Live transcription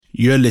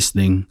You're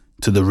listening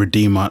to the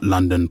Redeemer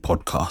London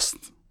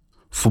podcast.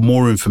 For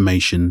more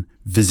information,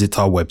 visit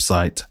our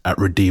website at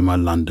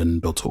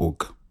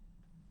redeemerlondon.org.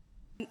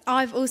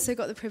 I've also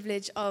got the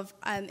privilege of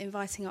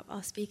inviting up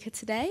our speaker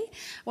today.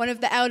 One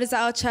of the elders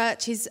at our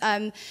church. He's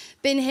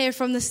been here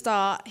from the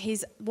start.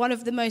 He's one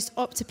of the most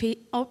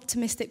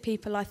optimistic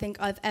people I think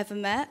I've ever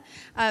met.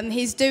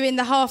 He's doing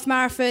the half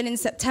marathon in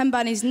September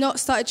and he's not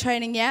started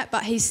training yet,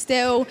 but he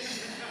still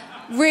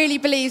really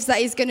believes that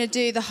he's going to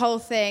do the whole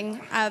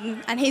thing.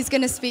 And he's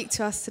going to speak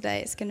to us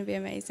today. It's going to be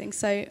amazing.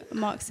 So,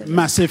 Mark Sibley.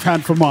 Massive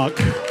hand for Mark.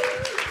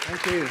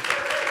 Thank you.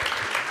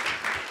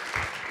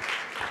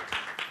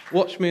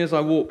 Watch me as I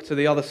walk to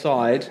the other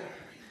side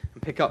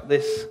and pick up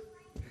this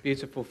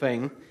beautiful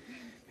thing,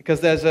 because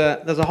there's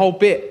a whole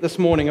bit this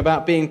morning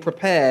about being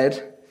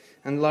prepared,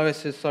 and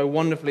Lois has so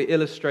wonderfully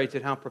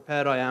illustrated how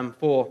prepared I am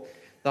for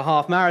the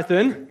half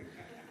marathon.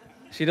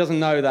 She doesn't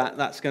know that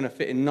that's going to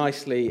fit in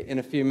nicely in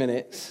a few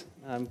minutes.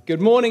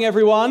 Good morning,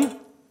 everyone.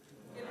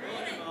 Good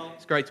morning.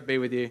 It's great to be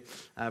with you,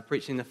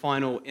 preaching the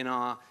final in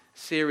our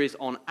series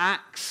on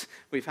Acts.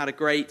 We've had a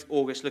great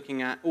August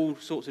looking at all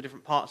sorts of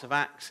different parts of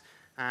Acts.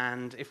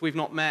 And if we've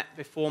not met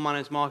before, my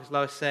name's Mark, as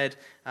Lois said,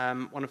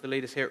 one of the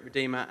leaders here at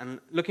Redeemer,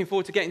 and looking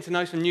forward to getting to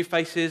know some new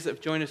faces that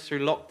have joined us through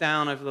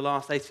lockdown over the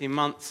last 18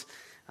 months.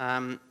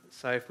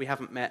 So if we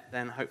haven't met,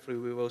 then hopefully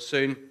we will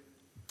soon.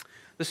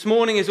 This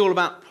morning is all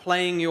about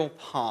playing your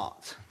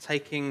part,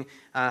 taking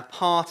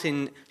part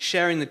in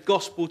sharing the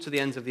gospel to the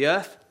ends of the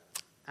earth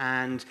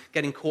and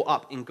getting caught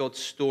up in God's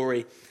story.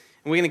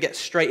 And we're going to get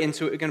straight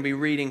into it. We're going to be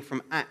reading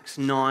from Acts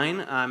 9.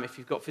 If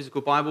you've got physical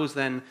Bibles,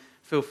 then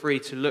feel free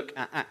to look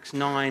at Acts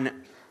 9,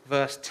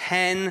 verse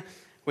 10.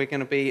 We're going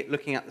to be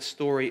looking at the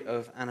story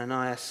of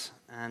Ananias,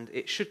 and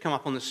it should come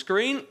up on the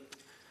screen.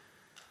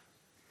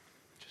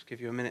 Just give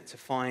you a minute to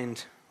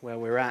find where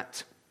we're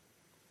at.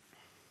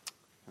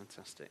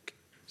 Fantastic.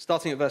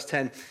 Starting at verse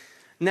 10.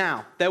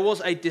 Now, there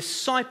was a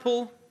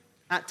disciple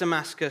at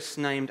Damascus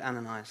named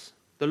Ananias.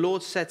 The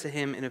Lord said to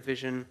him in a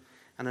vision,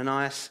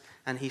 Ananias,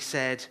 and he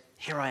said,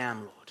 "Here I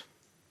am, Lord."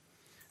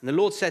 And the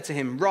Lord said to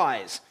him,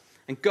 "Rise,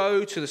 and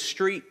go to the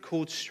street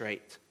called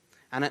Straight,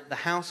 and at the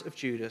house of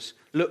Judas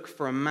look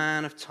for a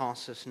man of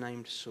Tarsus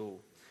named Saul.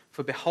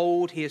 For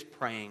behold, he is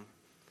praying,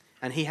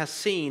 and he has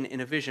seen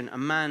in a vision a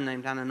man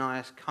named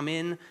Ananias come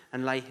in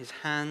and lay his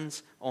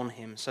hands on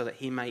him, so that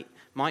he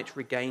might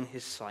regain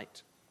his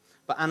sight.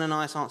 But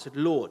Ananias answered,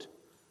 Lord,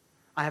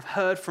 I have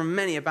heard from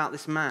many about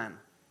this man,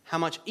 how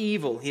much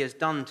evil he has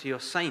done to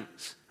your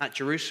saints at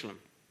Jerusalem.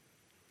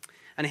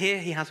 And here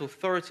he has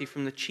authority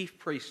from the chief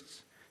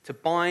priests to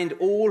bind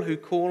all who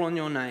call on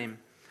your name.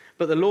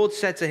 But the Lord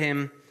said to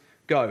him,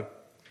 Go,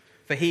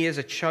 for he is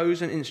a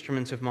chosen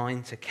instrument of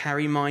mine to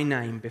carry my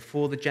name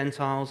before the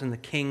Gentiles and the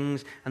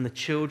kings and the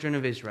children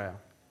of Israel.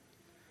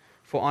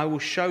 For I will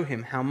show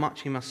him how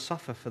much he must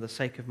suffer for the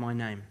sake of my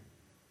name."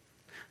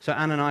 So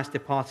Ananias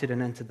departed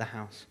and entered the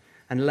house.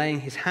 And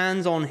laying his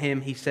hands on him,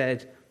 he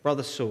said,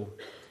 "Brother Saul,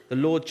 the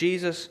Lord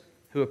Jesus,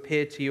 who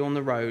appeared to you on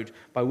the road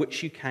by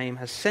which you came,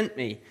 has sent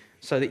me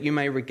so that you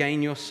may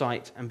regain your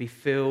sight and be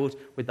filled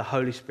with the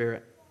Holy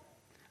Spirit."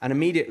 And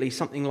immediately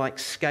something like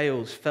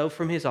scales fell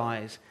from his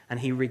eyes, and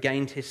he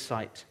regained his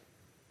sight.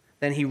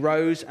 Then he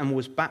rose and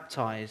was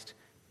baptized,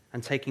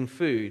 and taking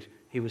food,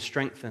 he was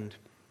strengthened.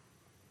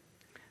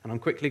 And I'm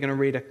quickly going to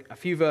read a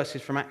few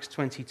verses from Acts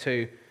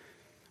 22,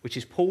 which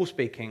is Paul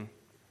speaking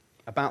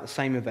about the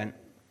same event,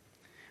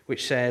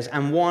 which says,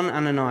 "And one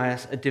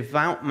Ananias, a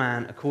devout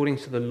man according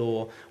to the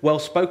law, well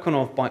spoken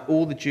of by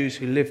all the Jews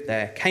who lived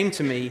there, came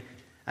to me,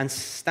 and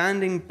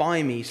standing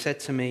by me said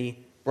to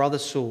me, Brother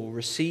Saul,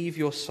 receive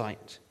your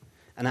sight.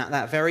 And at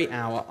that very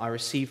hour I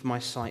received my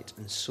sight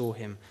and saw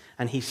him.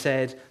 And he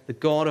said, The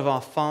God of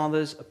our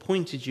fathers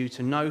appointed you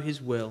to know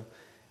his will,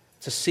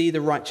 to see the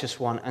righteous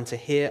one, and to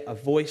hear a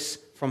voice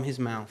from his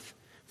mouth.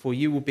 For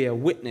you will be a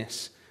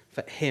witness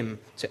for him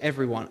to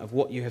everyone of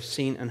what you have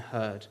seen and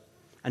heard.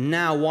 And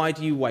now why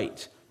do you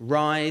wait?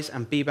 Rise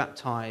and be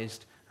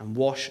baptized and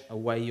wash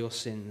away your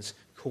sins,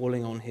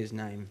 calling on his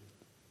name."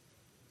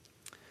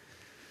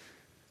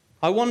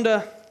 I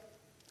wonder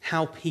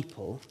how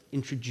people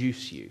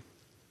introduce you.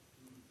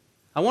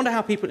 I wonder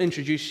how people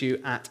introduce you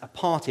at a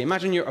party.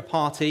 Imagine you're at a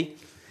party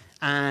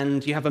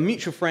and you have a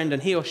mutual friend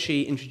and he or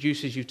she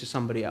introduces you to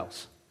somebody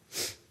else.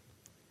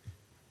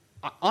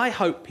 I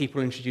hope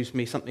people introduce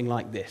me something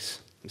like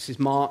this. This is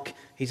Mark.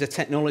 He's a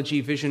technology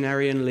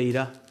visionary and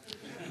leader.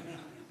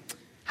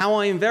 How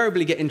I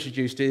invariably get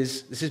introduced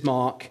is, this is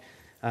Mark.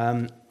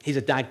 He's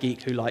a dad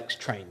geek who likes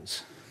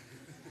trains.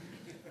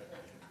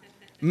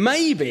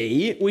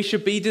 Maybe we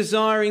should be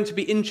desiring to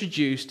be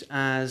introduced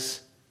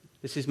as,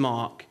 this is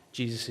Mark,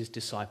 Jesus'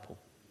 disciple.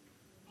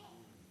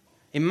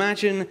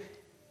 Imagine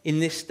in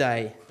this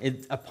day,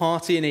 in a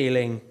party in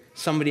Ealing,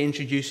 somebody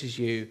introduces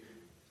you,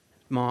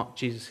 Mark,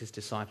 Jesus'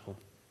 disciple.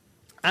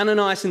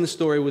 Ananias in the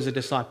story was a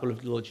disciple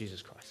of the Lord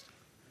Jesus Christ.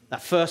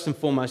 That first and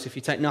foremost, if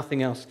you take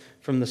nothing else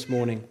from this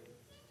morning.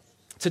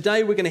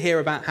 Today we're going to hear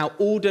about how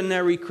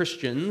ordinary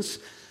Christians,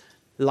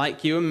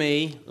 like you and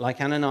me, like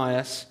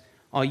Ananias,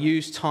 are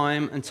used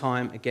time and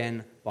time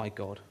again by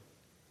God.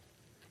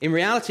 In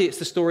reality, it's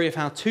the story of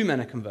how two men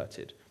are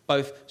converted,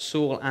 both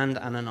Saul and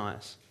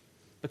Ananias.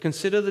 But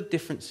consider the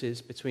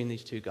differences between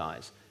these two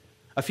guys.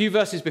 A few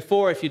verses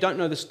before, if you don't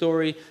know the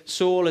story,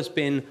 Saul has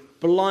been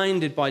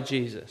blinded by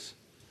Jesus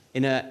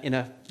in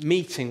a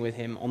meeting with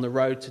him on the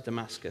road to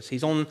Damascus.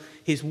 He's on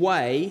his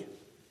way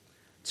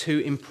to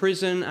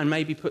imprison and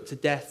maybe put to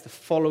death the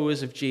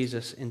followers of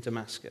Jesus in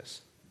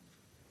Damascus.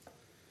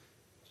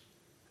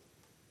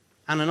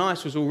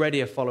 Ananias was already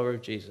a follower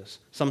of Jesus.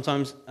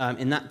 Sometimes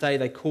in that day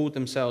they called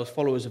themselves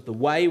followers of the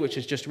way, which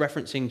is just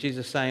referencing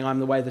Jesus saying, I'm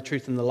the way, the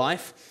truth, and the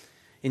life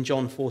in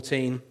John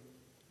 14.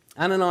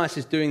 Ananias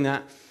is doing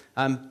that,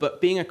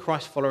 but being a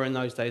Christ follower in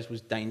those days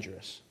was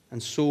dangerous,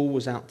 and Saul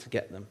was out to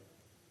get them.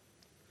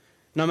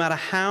 No matter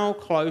how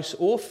close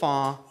or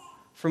far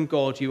from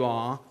God you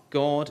are,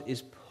 God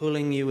is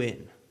pulling you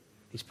in.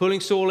 He's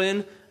pulling Saul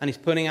in, and he's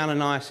pulling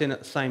Ananias in at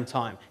the same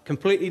time.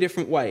 Completely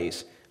different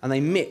ways, and they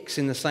mix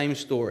in the same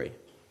story.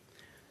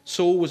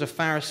 Saul was a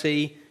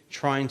Pharisee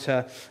trying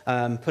to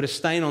put a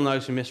stain on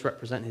those who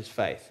misrepresent his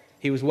faith.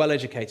 He was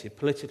well-educated,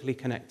 politically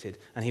connected,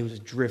 and he was a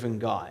driven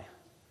guy.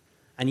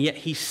 And yet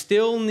he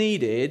still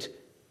needed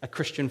a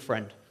Christian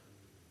friend.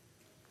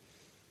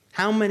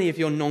 How many of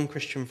your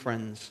non-Christian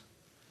friends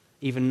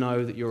even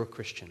know that you're a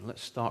Christian?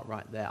 Let's start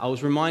right there. I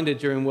was reminded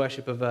during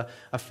worship of a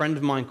friend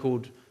of mine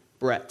called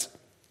Brett,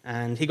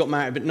 and he got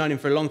married, but known him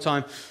for a long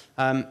time.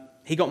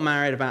 He got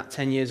married about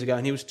 10 years ago,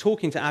 and he was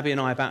talking to Abby and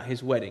I about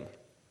his wedding.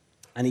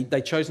 And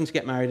they'd chosen to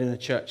get married in a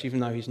church,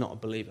 even though he's not a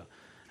believer.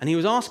 And he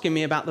was asking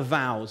me about the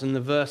vows and the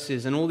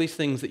verses and all these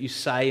things that you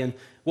say and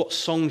what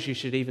songs you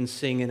should even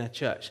sing in a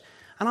church.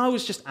 And I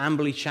was just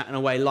ambly chatting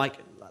away like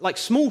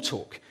small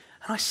talk.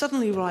 And I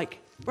suddenly was like,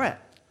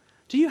 Brett,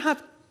 do you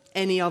have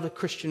any other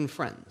Christian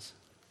friends?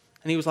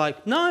 And he was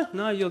like,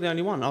 no, you're the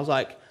only one. I was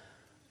like,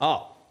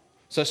 oh.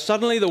 So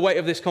suddenly the weight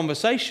of this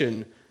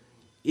conversation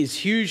is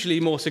hugely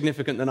more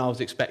significant than I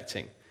was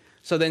expecting.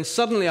 So then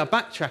suddenly I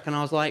backtrack and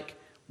I was like,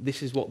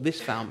 this is what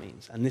this vow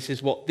means, and this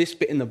is what this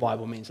bit in the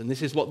Bible means, and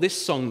this is what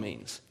this song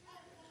means.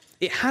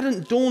 It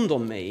hadn't dawned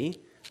on me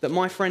that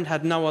my friend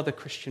had no other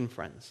Christian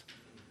friends.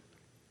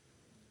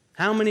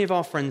 How many of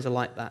our friends are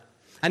like that?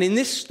 And in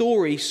this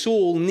story,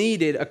 Saul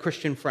needed a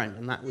Christian friend,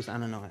 and that was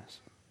Ananias.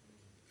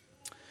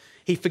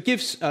 He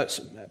forgives,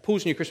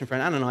 Paul's new Christian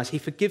friend, Ananias, he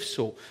forgives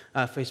Saul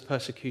for his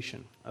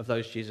persecution of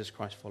those Jesus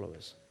Christ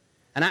followers,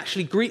 and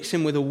actually greets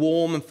him with a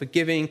warm and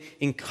forgiving,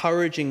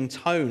 encouraging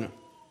tone.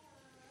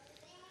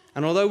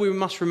 And although we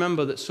must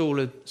remember that Saul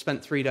had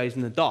spent 3 days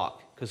in the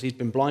dark because he'd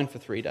been blind for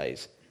 3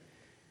 days,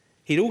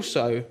 he'd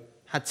also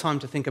had time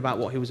to think about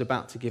what he was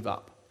about to give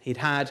up. He'd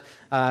had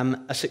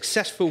a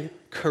successful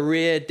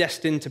career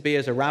destined to be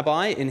as a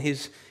rabbi in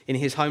his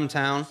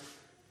hometown,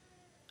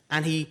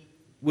 and he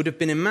would have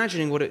been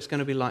imagining what it's going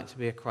to be like to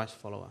be a Christ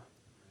follower.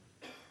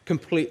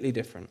 Completely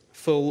different,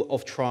 full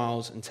of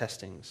trials and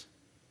testings.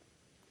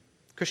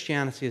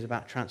 Christianity is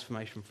about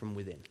transformation from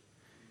within.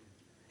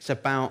 It's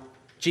about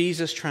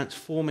Jesus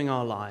transforming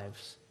our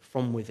lives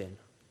from within.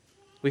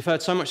 We've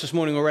heard so much this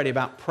morning already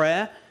about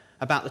prayer,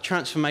 about the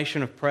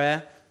transformation of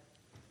prayer.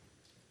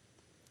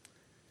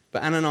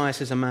 But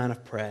Ananias is a man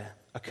of prayer,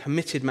 a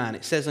committed man.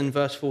 It says in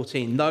verse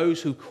 14,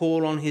 those who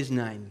call on his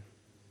name.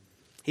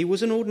 He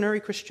was an ordinary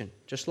Christian,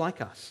 just like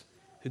us,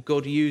 who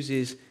God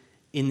uses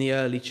in the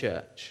early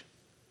church.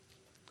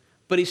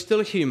 But he's still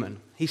a human.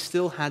 He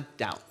still had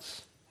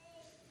doubts.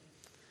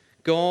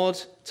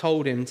 God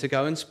told him to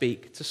go and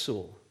speak to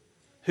Saul,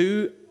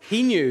 who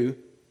he knew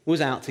was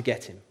out to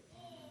get him.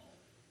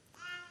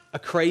 A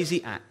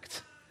crazy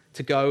act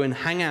to go and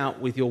hang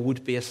out with your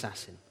would-be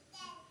assassin.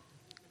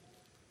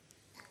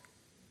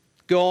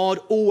 God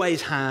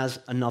always has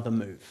another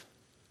move.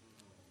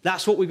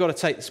 That's what we've got to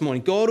take this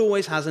morning. God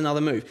always has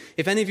another move.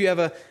 If any of you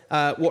ever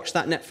watched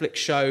that Netflix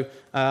show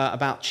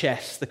about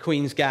chess, The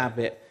Queen's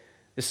Gambit,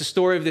 it's the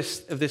story of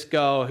this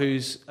girl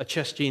who's a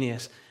chess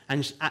genius.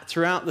 And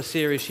throughout the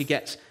series, she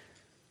gets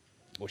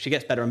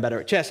better and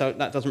better at chess, so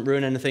that doesn't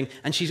ruin anything.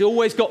 And she's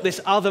always got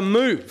this other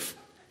move.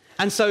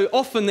 And so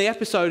often the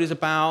episode is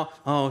about,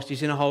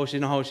 she's in a hole,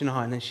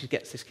 and then she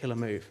gets this killer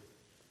move.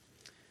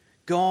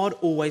 God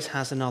always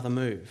has another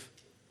move.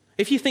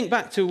 If you think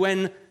back to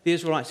when the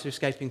Israelites are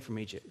escaping from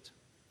Egypt,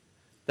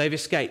 they've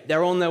escaped.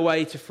 They're on their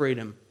way to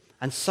freedom,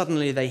 and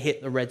suddenly they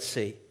hit the Red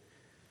Sea.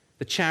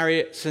 The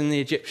chariots and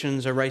the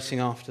Egyptians are racing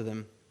after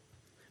them.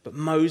 But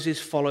Moses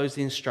follows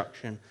the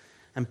instruction,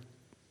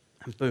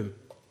 and boom,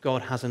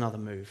 God has another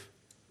move.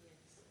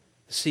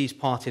 The sea's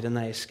parted and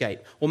they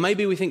escape. Or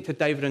maybe we think to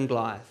David and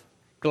Goliath.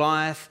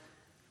 Goliath,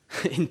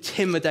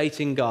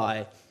 intimidating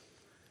guy.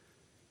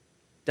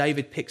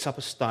 David picks up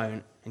a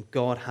stone and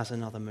God has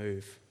another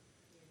move.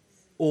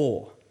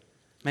 Or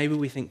maybe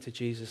we think to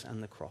Jesus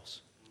and the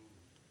cross.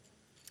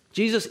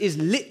 Jesus is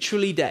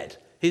literally dead.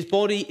 His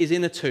body is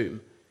in a tomb.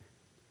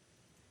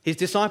 His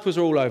disciples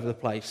are all over the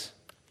place.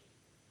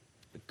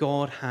 But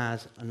God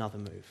has another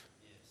move.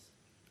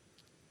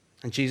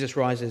 And Jesus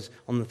rises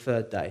on the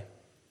third day.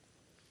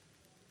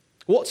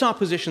 What's our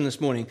position this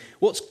morning?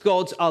 What's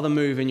God's other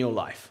move in your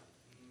life?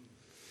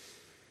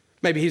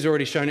 Maybe he's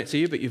already shown it to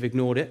you, but you've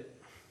ignored it.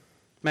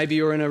 Maybe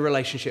you're in a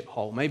relationship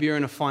hole. Maybe you're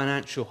in a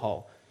financial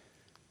hole.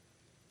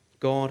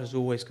 God has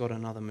always got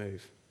another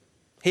move.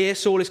 Here,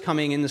 Saul is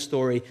coming in the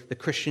story. The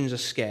Christians are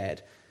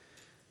scared.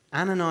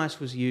 Ananias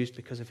was used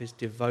because of his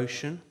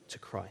devotion to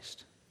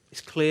Christ.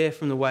 It's clear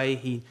from the way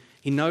he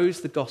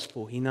knows the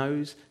gospel. He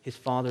knows his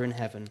Father in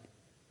heaven.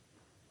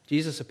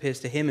 Jesus appears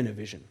to him in a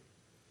vision.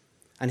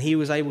 And he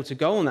was able to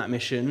go on that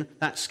mission,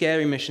 that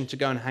scary mission, to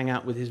go and hang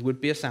out with his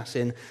would-be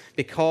assassin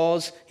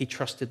because he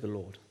trusted the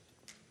Lord.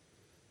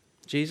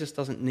 Jesus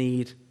doesn't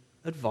need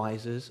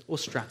advisors or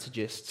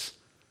strategists.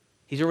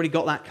 He's already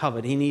got that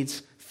covered. He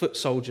needs foot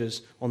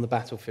soldiers on the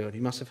battlefield.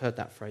 You must have heard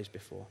that phrase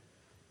before.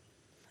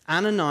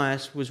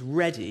 Ananias was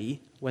ready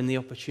when the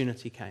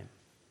opportunity came.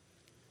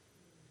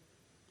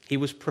 He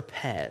was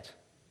prepared.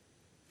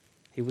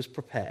 He was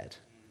prepared.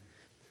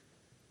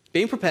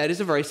 Being prepared is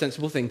a very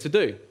sensible thing to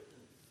do,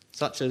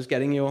 such as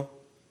getting your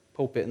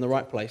pulpit in the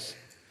right place,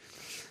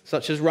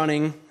 such as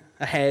running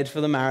ahead for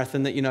the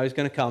marathon that you know is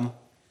going to come.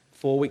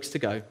 4 weeks to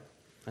go.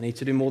 I need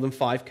to do more than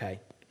 5K.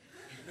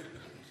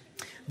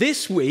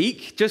 This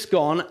week, just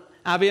gone,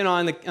 Abby and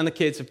I and the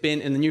kids have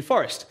been in the New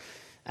Forest,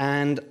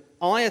 and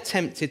I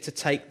attempted to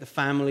take the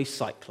family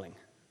cycling.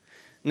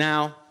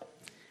 Now,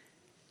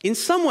 in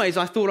some ways,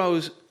 I thought I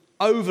was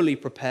overly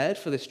prepared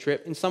for this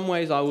trip. In some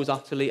ways, I was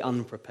utterly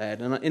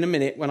unprepared. And in a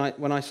minute, when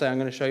I say I'm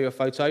going to show you a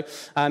photo.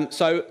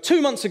 So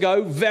 2 months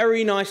ago,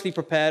 very nicely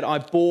prepared, I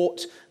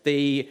bought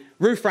the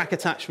roof rack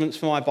attachments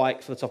for my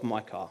bike for the top of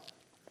my car.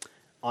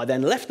 I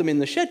then left them in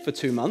the shed for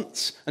 2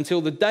 months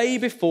until the day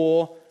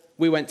before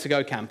we went to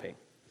go camping,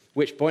 at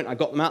which point I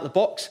got them out of the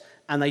box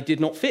and they did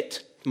not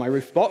fit my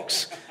roof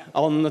box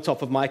on the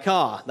top of my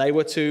car. They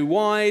were too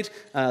wide,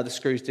 the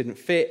screws didn't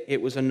fit,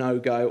 it was a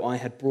no-go. I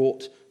had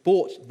bought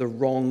the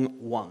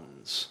wrong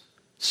ones.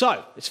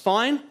 So, it's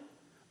fine.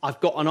 I've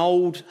got an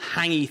old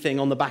hangy thing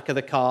on the back of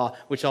the car,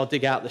 which I'll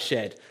dig out the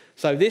shed.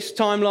 So this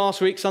time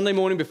last week, Sunday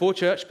morning before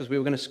church, because we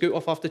were going to scoot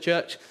off after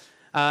church,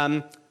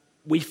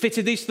 we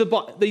fitted these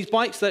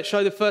bikes that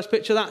show the first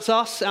picture. That's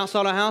us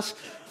outside our house.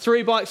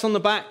 3 bikes on the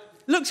back.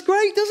 Looks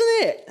great,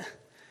 doesn't it?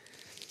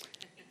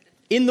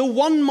 In the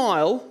 1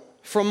 mile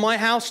from my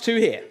house to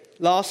here,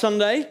 last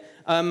Sunday,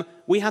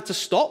 we had to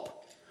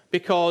stop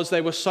because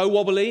they were so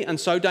wobbly and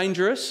so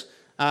dangerous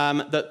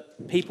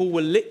that people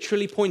were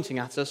literally pointing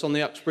at us on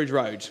the Uxbridge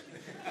Road.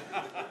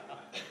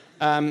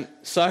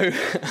 So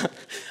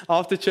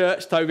after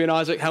church, Toby and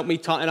Isaac helped me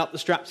tighten up the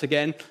straps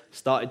again,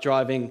 started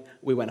driving,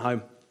 we went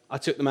home. I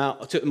took them out,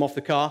 I took them off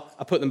the car,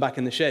 I put them back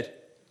in the shed.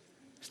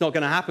 It's not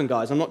going to happen,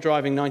 guys. I'm not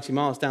driving 90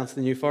 miles down to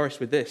the New Forest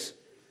with this.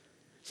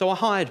 So I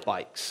hired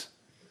bikes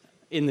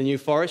in the New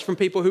Forest from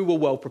people who were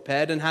well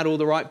prepared and had all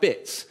the right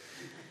bits.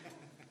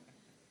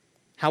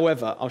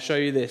 However, I'll show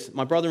you this.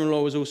 My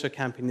brother-in-law was also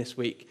camping this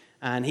week,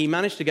 and he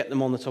managed to get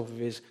them on the top of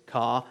his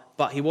car,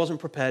 but he wasn't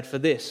prepared for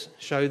this.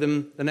 Show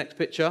them the next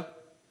picture.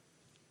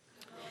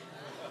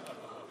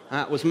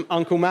 That was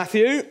Uncle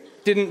Matthew.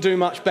 Didn't do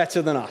much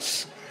better than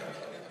us.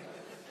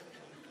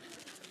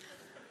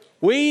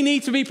 We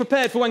need to be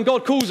prepared for when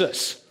God calls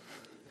us.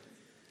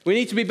 We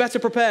need to be better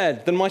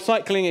prepared than my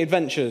cycling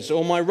adventures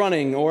or my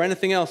running or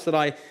anything else that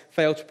I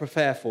failed to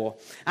prepare for.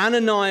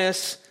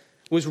 Ananias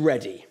was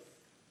ready.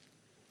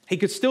 He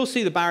could still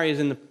see the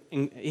barriers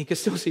he could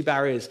still see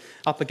barriers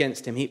up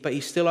against him, but he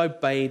still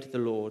obeyed the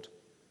Lord.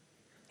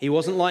 He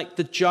wasn't like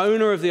the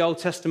Jonah of the Old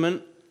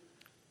Testament,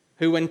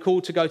 who when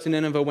called to go to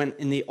Nineveh went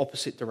in the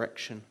opposite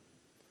direction.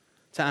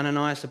 To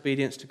Ananias,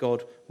 obedience to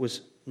God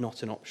was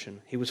not an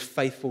option. He was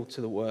faithful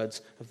to the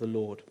words of the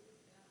Lord.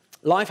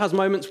 Life has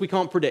moments we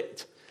can't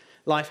predict.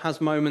 Life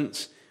has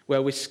moments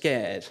where we're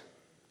scared.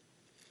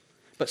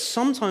 But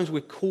sometimes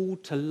we're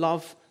called to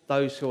love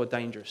those who are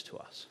dangerous to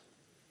us.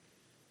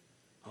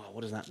 Oh,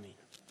 what does that mean?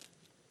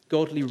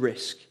 Godly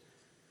risk.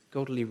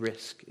 Godly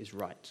risk is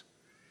right.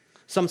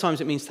 Sometimes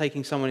it means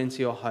taking someone into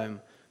your home,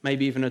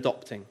 maybe even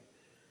adopting.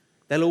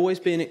 There'll always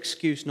be an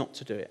excuse not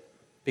to do it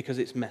because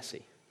it's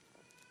messy.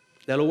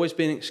 There'll always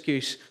be an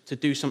excuse to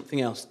do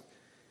something else.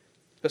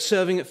 But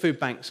serving at food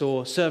banks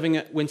or serving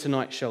at winter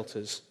night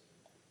shelters,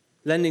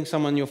 lending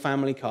someone your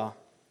family car.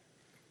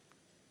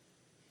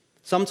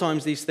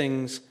 Sometimes these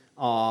things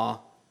are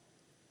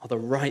the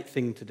right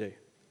thing to do.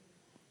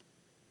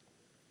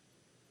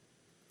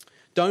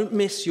 Don't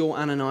miss your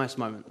Ananias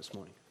moment this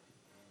morning.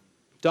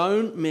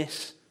 Don't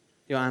miss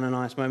your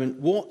Ananias moment.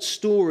 What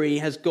story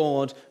has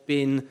God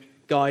been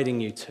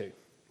guiding you to?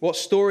 What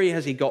story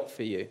has he got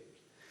for you?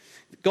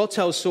 God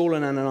tells Saul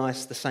and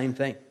Ananias the same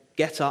thing.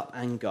 Get up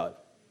and go.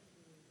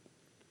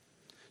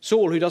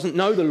 Saul, who doesn't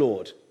know the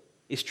Lord,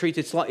 is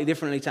treated slightly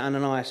differently to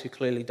Ananias, who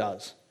clearly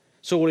does.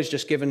 Saul is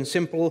just given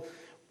simple,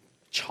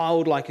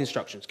 childlike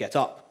instructions. Get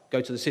up,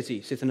 go to the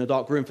city, sit in a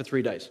dark room for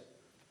 3 days.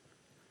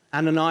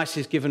 Ananias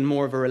is given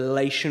more of a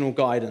relational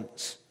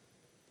guidance,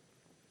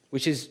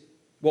 which is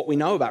what we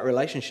know about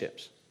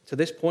relationships. To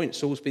this point,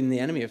 Saul's been the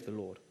enemy of the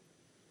Lord.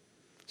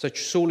 So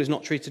Saul is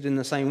not treated in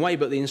the same way,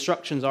 but the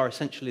instructions are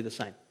essentially the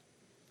same.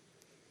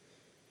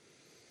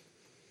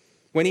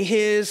 When he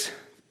hears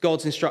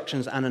God's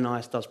instructions,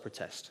 Ananias does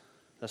protest.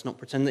 Let's not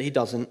pretend that he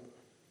doesn't.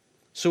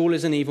 Saul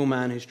is an evil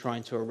man who's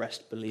trying to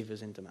arrest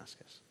believers in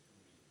Damascus.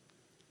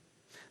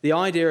 The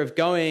idea of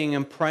going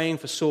and praying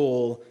for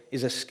Saul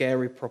is a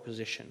scary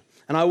proposition.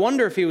 And I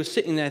wonder if he was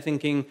sitting there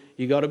thinking,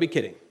 you got to be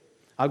kidding.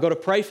 I've got to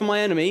pray for my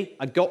enemy.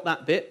 I got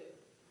that bit.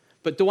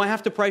 But do I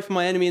have to pray for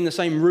my enemy in the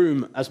same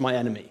room as my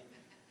enemy?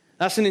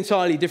 That's an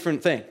entirely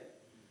different thing.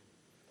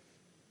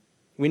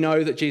 We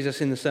know that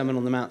Jesus in the Sermon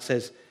on the Mount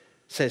says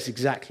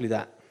exactly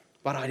that.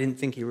 But I didn't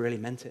think he really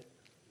meant it.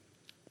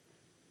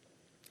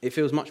 It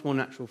feels much more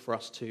natural for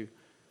us to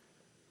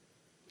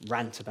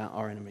rant about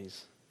our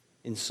enemies,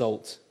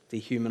 insult,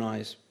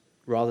 dehumanize,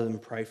 rather than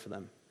pray for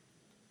them.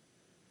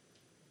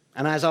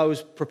 And as I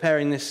was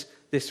preparing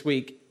this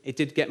week, it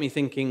did get me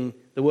thinking,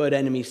 the word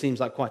enemy seems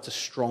like quite a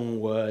strong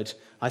word.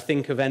 I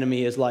think of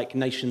enemy as like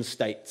nation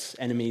states,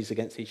 enemies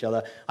against each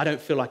other. I don't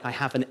feel like I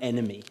have an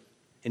enemy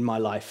in my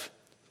life.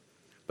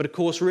 But of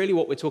course, really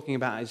what we're talking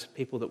about is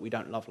people that we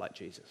don't love like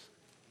Jesus.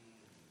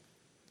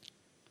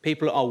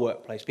 People at our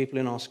workplace, people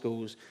in our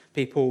schools,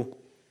 people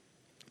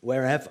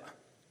wherever.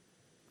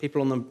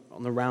 People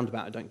on the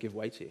roundabout who don't give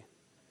way to you.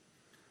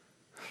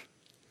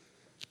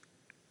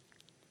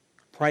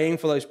 Praying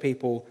for those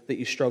people that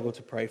you struggle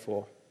to pray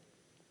for.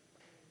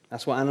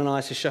 That's what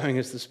Ananias is showing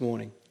us this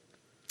morning.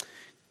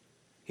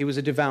 He was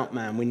a devout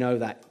man, we know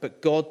that.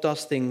 But God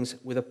does things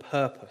with a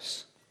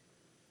purpose.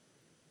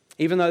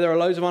 Even though there are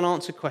loads of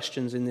unanswered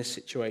questions in this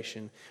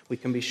situation, we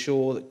can be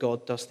sure that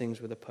God does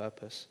things with a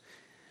purpose.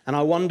 And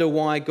I wonder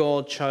why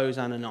God chose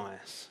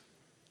Ananias.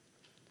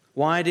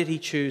 Why did he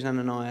choose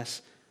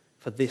Ananias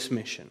for this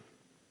mission?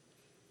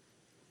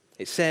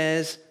 It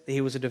says that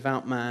he was a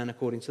devout man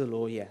according to the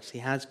law, yes. He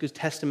has good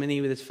testimony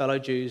with his fellow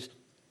Jews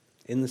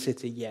in the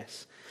city,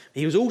 yes.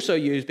 He was also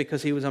used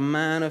because he was a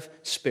man of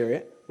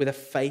spirit with a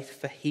faith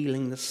for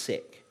healing the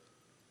sick.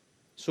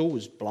 Saul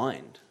was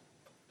blind.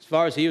 As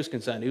far as he was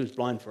concerned, he was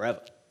blind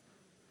forever.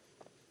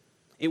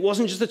 It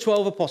wasn't just the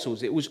 12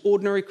 apostles. It was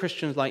ordinary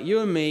Christians like you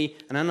and me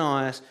and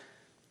Ananias,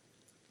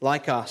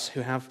 like us,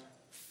 who have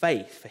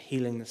faith for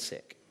healing the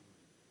sick.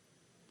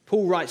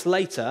 Paul writes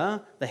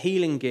later, the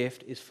healing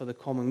gift is for the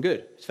common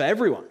good. It's for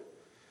everyone,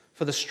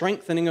 for the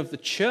strengthening of the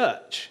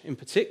church in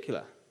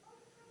particular.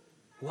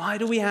 Why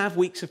do we have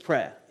weeks of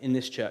prayer in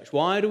this church?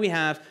 Why do we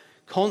have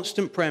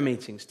constant prayer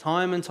meetings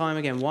time and time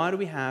again? Why do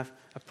we have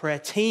a prayer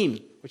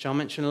team, which I'll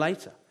mention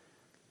later?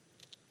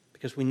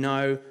 Because we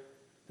know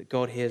that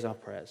God hears our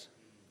prayers.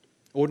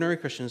 Ordinary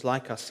Christians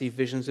like us see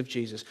visions of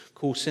Jesus,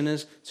 call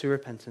sinners to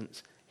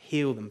repentance,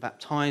 heal them,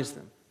 baptize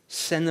them,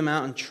 send them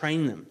out and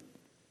train them.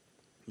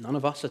 None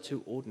of us are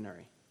too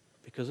ordinary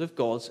because of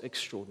God's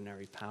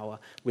extraordinary power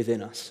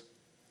within us.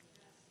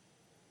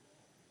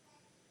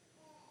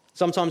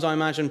 Sometimes I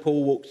imagine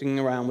Paul walking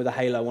around with a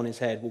halo on his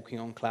head, walking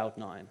on cloud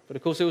 9. But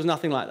of course it was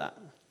nothing like that.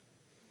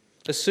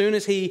 As soon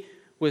as he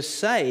was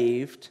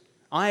saved,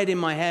 I had in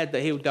my head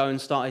that he would go and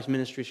start his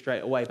ministry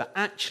straight away. But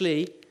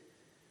actually,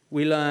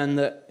 we learn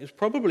that it was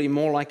probably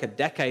more like a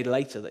decade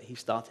later that he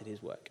started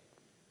his work.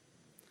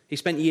 He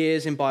spent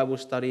years in Bible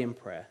study and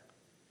prayer.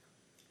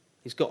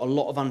 He's got a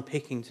lot of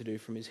unpicking to do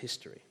from his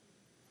history.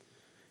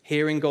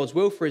 Hearing God's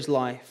will for his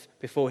life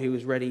before he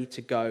was ready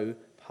to go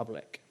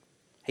public.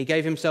 He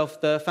gave himself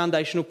the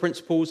foundational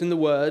principles in the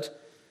Word.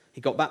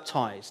 He got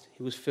baptized.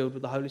 He was filled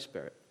with the Holy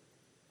Spirit.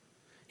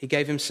 He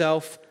gave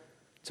himself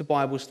to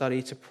Bible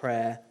study, to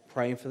prayer,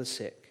 praying for the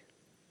sick.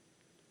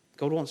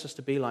 God wants us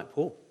to be like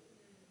Paul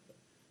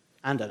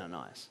and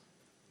Ananias.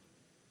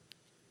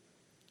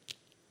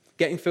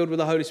 Getting filled with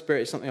the Holy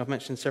Spirit is something I've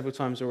mentioned several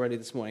times already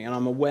this morning, and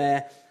I'm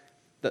aware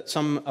that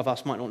some of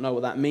us might not know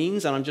what that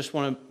means, and I just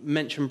want to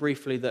mention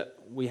briefly that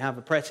we have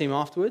a prayer team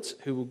afterwards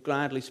who will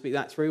gladly speak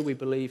that through. We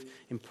believe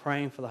in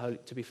praying for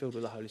to be filled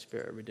with the Holy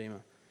Spirit at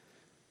Redeemer.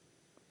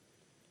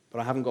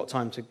 But I haven't got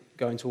time to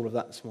go into all of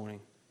that this morning.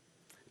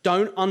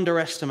 Don't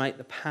underestimate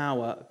the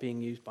power of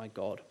being used by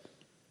God.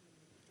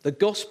 The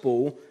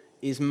gospel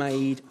is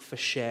made for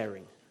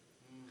sharing.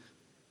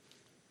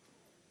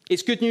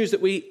 It's good news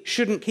that we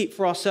shouldn't keep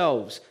for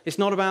ourselves. It's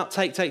not about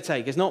take.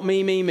 It's not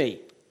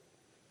me.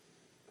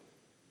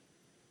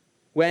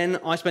 When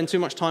I spend too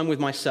much time with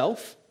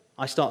myself,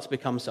 I start to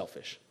become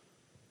selfish.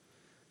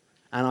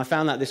 And I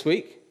found that this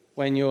week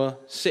when you're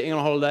sitting on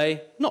a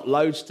holiday, not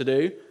loads to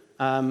do,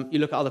 you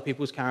look at other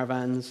people's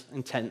caravans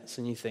and tents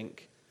and you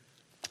think,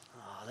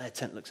 oh, their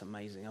tent looks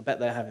amazing. I bet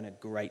they're having a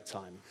great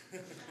time.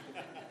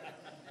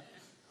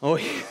 Or,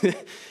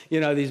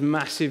 these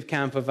massive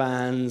camper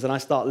vans, and I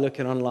start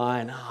looking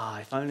online,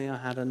 if only I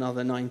had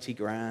another 90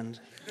 grand.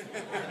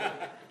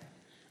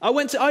 I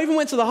even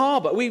went to the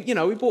harbour. We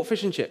bought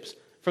fish and chips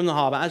from the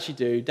harbour, as you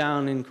do,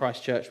 down in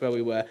Christchurch where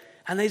we were.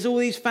 And there's all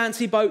these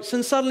fancy boats,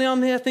 and suddenly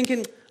I'm here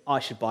thinking, I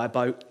should buy a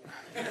boat.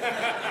 No,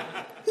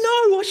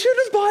 I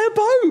shouldn't buy a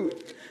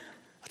boat.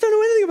 I don't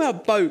know anything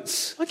about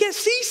boats. I get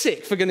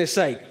seasick, for goodness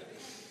sake.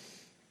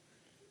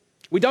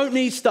 We don't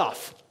need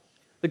stuff.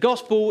 The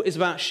gospel is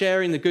about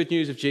sharing the good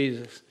news of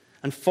Jesus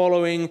and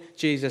following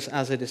Jesus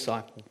as a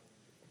disciple.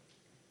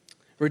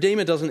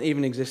 Redeemer doesn't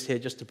even exist here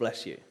just to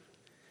bless you.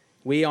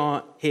 We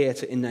are here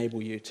to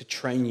enable you, to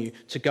train you,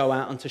 to go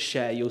out and to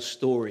share your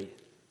story,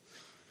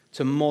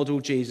 to model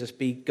Jesus,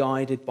 be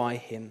guided by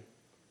him.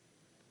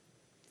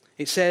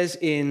 It says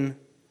in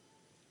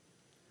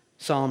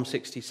Psalm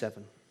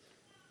 67,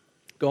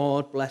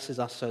 God blesses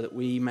us so that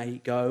we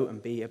may go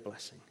and be a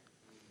blessing.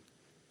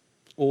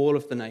 All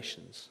of the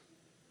nations.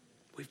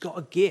 We've got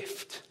a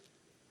gift.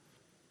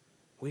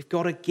 We've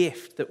got a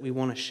gift that we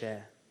want to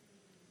share.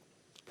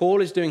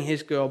 Paul is doing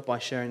his job by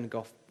sharing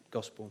the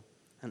gospel,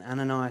 and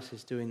Ananias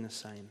is doing the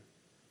same.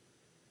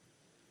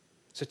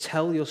 So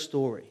tell your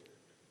story.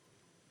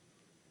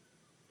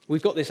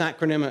 We've got this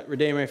acronym at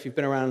Redeemer, if you've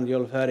been around,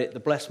 you'll have heard it, the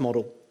BLESS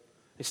model.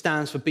 It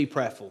stands for be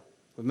prayerful.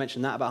 We've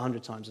mentioned that about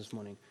 100 times this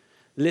morning.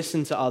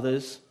 Listen to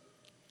others,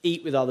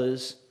 eat with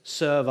others,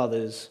 serve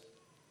others,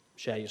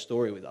 share your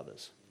story with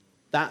others.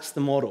 That's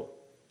the model.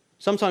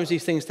 Sometimes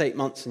these things take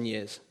months and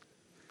years.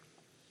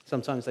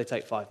 Sometimes they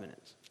take 5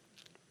 minutes.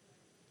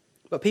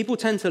 But people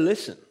tend to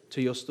listen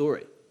to your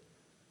story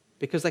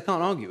because they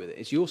can't argue with it.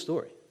 It's your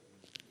story.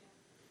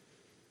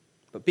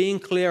 But being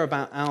clear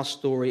about our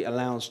story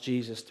allows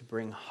Jesus to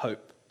bring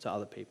hope to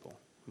other people.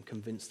 I'm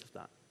convinced of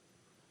that.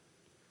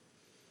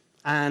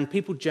 And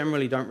people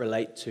generally don't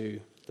relate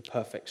to the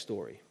perfect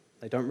story.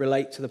 They don't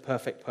relate to the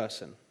perfect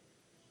person.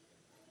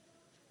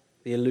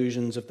 The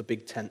illusions of the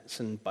big tents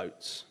and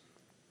boats.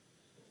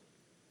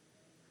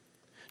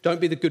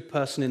 Don't be the good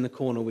person in the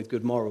corner with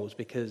good morals,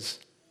 because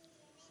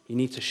you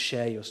need to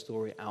share your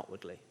story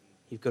outwardly.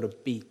 You've got to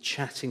be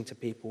chatting to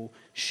people,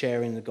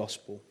 sharing the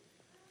gospel,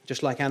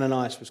 just like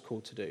Ananias was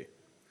called to do.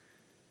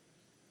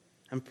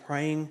 And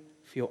praying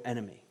for your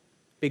enemy.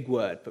 Big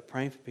word, but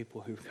praying for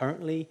people who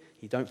currently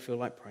you don't feel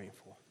like praying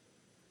for.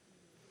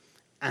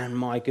 And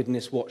my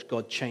goodness, watch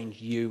God change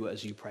you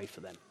as you pray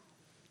for them.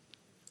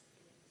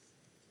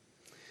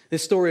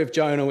 This story of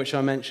Jonah, which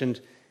I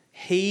mentioned,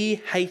 he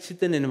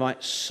hated the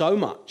Ninevites so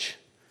much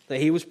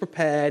that he was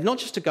prepared not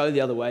just to go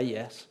the other way,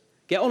 yes,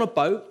 get on a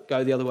boat,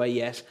 go the other way,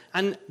 yes,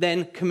 and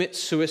then commit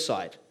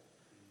suicide.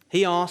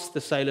 He asked the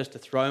sailors to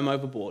throw him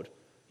overboard.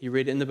 You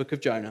read it in the book of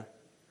Jonah.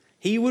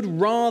 He would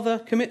rather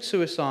commit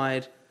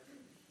suicide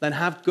than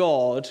have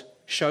God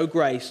show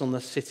grace on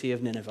the city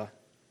of Nineveh.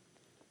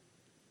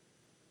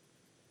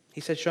 He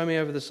said, show me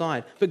over the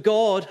side. But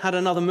God had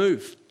another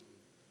move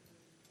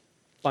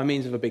by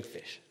means of a big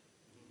fish,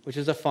 which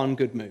is a fun,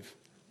 good move.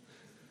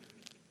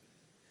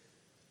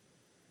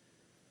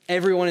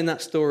 Everyone in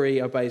that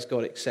story obeys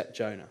God except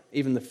Jonah,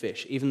 even the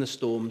fish, even the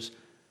storms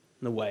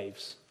and the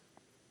waves.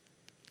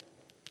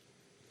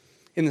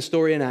 In the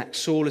story in Acts,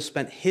 Saul has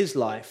spent his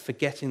life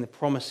forgetting the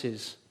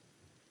promises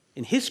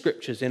in his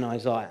scriptures in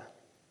Isaiah,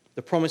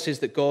 the promises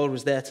that God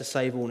was there to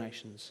save all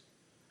nations.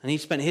 And he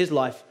spent his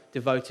life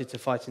devoted to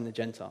fighting the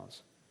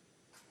Gentiles.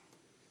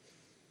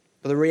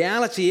 But the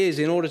reality is,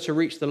 in order to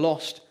reach the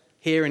lost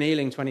here in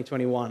Ealing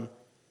 2021,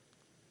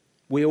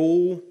 we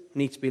all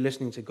need to be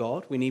listening to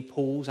God. We need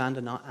Paul's and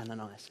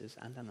Ananias's,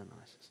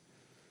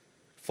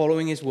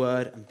 following his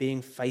word and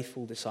being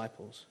faithful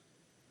disciples.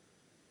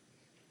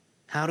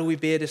 How do we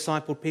be a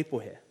discipled people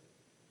here?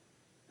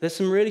 There's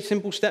some really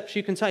simple steps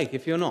you can take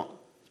if you're not.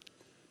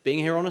 Being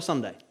here on a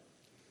Sunday,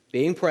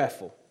 being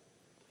prayerful,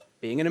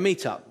 being in a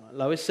meetup, like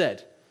Lois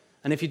said.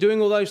 And if you're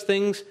doing all those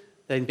things,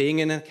 then being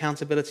in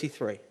Accountability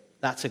 3.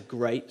 That's a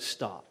great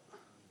start.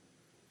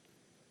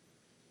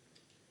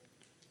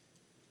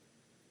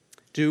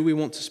 Do we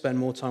want to spend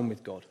more time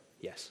with God?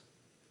 Yes.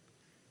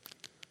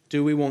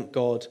 Do we want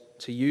God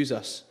to use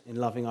us in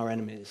loving our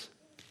enemies?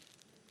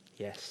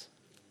 Yes.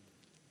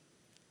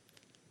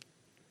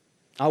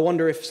 I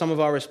wonder if some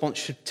of our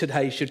response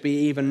today should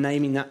be even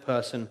naming that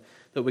person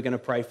that we're going to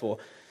pray for.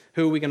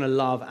 Who are we going to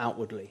love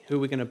outwardly? Who are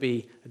we going to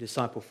be a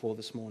disciple for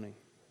this morning?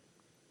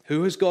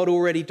 Who has God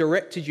already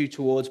directed you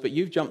towards, but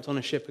you've jumped on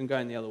a ship and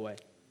going the other way?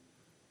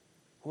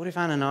 What if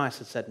Ananias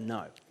had said,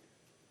 no,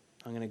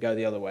 I'm going to go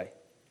the other way.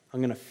 I'm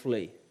going to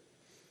flee.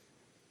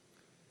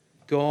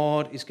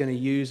 God is going to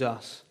use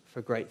us for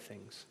great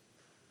things.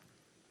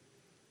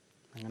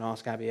 I'm going to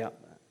ask Abby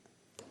up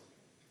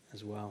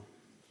as well.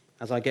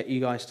 As I get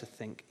you guys to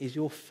think, is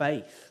your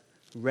faith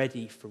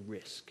ready for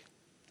risk?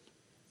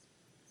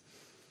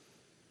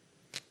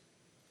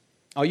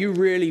 Are you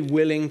really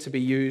willing to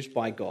be used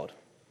by God?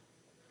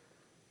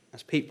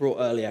 As Pete brought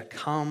earlier,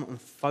 come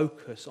and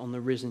focus on the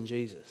risen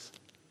Jesus.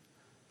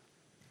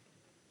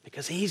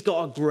 Because he's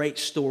got a great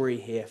story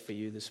here for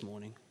you this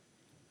morning.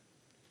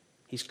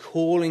 He's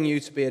calling you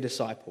to be a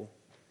disciple.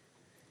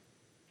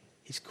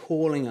 He's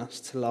calling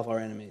us to love our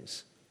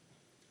enemies.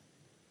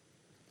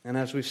 And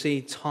as we've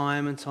seen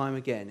time and time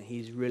again,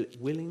 he's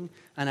willing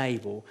and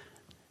able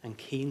and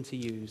keen to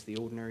use the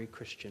ordinary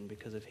Christian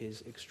because of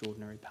his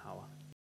extraordinary power.